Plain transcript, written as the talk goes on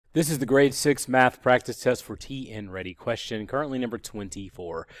This is the grade 6 math practice test for TNReady question, currently number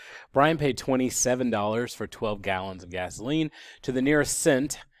 24. Brian paid $27 for 12 gallons of gasoline. To the nearest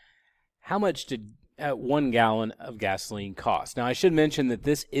cent, how much did 1 gallon of gasoline cost? Now, I should mention that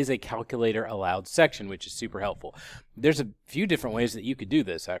this is a calculator allowed section, which is super helpful. There's a few different ways that you could do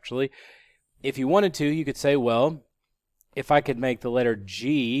this, actually. If you wanted to, you could say, well, if I could make the letter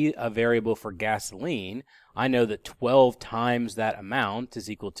G a variable for gasoline, I know that 12 times that amount is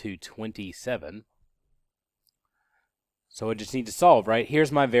equal to 27. So I just need to solve, right?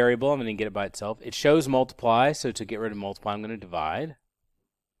 Here's my variable. I'm going to get it by itself. It shows multiply, so to get rid of multiply, I'm going to divide.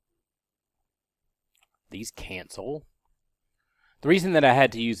 These cancel. The reason that I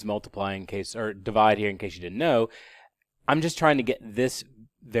had to use multiply in case, or divide here in case you didn't know, I'm just trying to get this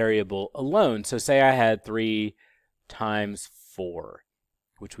variable alone. So say I had 3 times 4,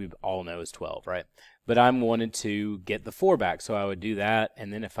 which we all know is 12, right? But I wanted to get the 4 back, so I would do that,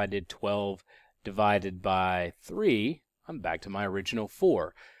 and then if I did 12 divided by 3, I'm back to my original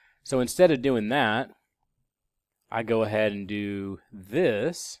 4. So instead of doing that, I go ahead and do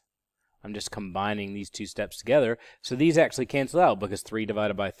this. I'm just combining these two steps together. So these actually cancel out because 3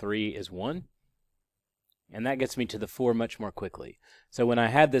 divided by 3 is 1. And that gets me to the 4 much more quickly. So when I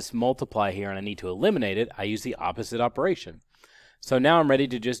had this multiply here and I need to eliminate it, I use the opposite operation. So now I'm ready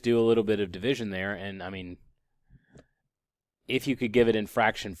to just do a little bit of division there. And I mean, if you could give it in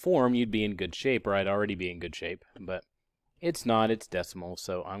fraction form, you'd be in good shape, or I'd already be in good shape. But it's not, it's decimal.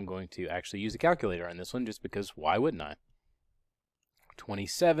 So I'm going to actually use a calculator on this one just because why wouldn't I?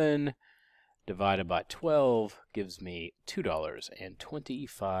 27 divided by 12 gives me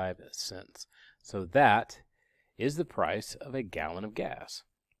 $2.25. So that is the price of a gallon of gas.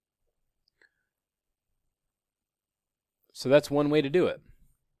 So that's one way to do it.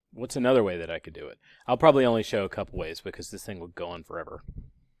 What's another way that I could do it? I'll probably only show a couple ways because this thing will go on forever.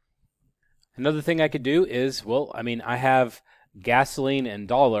 Another thing I could do is, well, I mean, I have gasoline and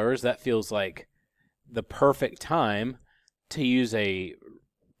dollars. That feels like the perfect time to use a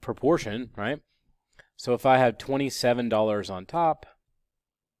proportion, right? So if I have $27 on top,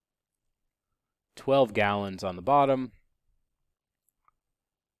 12 gallons on the bottom,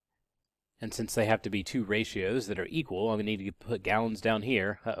 and since they have to be two ratios that are equal, I'm going to need to put gallons down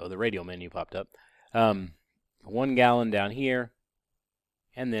here. Uh-oh, the radial menu popped up. 1 gallon down here,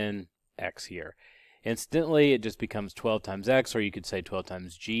 and then X here. Instantly, it just becomes 12 times X, or you could say 12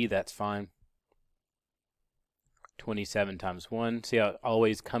 times G, that's fine. 27 times 1. See how it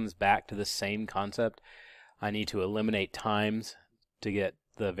always comes back to the same concept? I need to eliminate times to get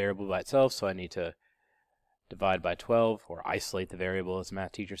the variable by itself, so I need to divide by 12, or isolate the variable, as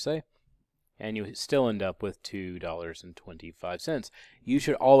math teachers say, and you still end up with $2.25. You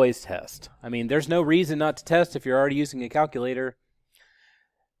should always test. I mean, there's no reason not to test if you're already using a calculator.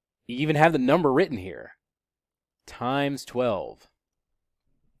 You even have the number written here. Times 12.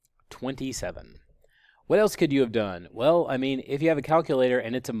 27. What else could you have done? Well, I mean, if you have a calculator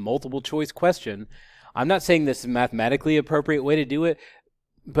and it's a multiple choice question, I'm not saying this is a mathematically appropriate way to do it,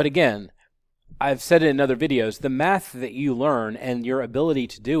 but again, I've said it in other videos, the math that you learn and your ability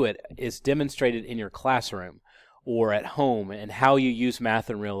to do it is demonstrated in your classroom or at home and how you use math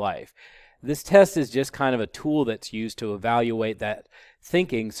in real life. This test is just kind of a tool that's used to evaluate that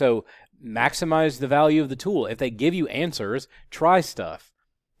thinking, so maximize the value of the tool. If they give you answers, try stuff.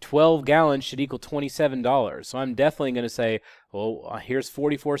 12 gallons should equal $27. So I'm definitely going to say, well, here's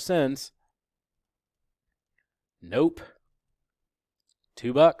 44 cents. Nope.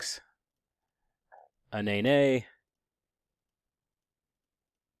 $2. A nay.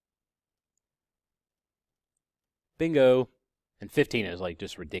 Bingo. And 15 is like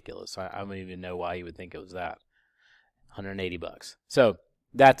just ridiculous. I don't even know why you would think it was that. $180. So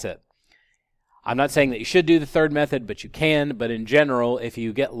that's it. I'm not saying that you should do the third method, but you can. But in general, if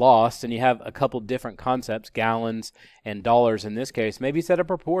you get lost and you have a couple different concepts, gallons and dollars in this case, maybe set a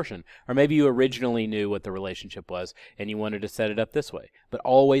proportion. Or maybe you originally knew what the relationship was and you wanted to set it up this way. But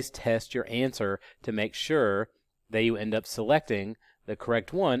always test your answer to make sure that you end up selecting the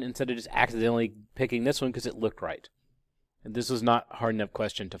correct one instead of just accidentally picking this one because it looked right. And this was not a hard enough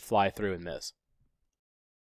question to fly through and miss.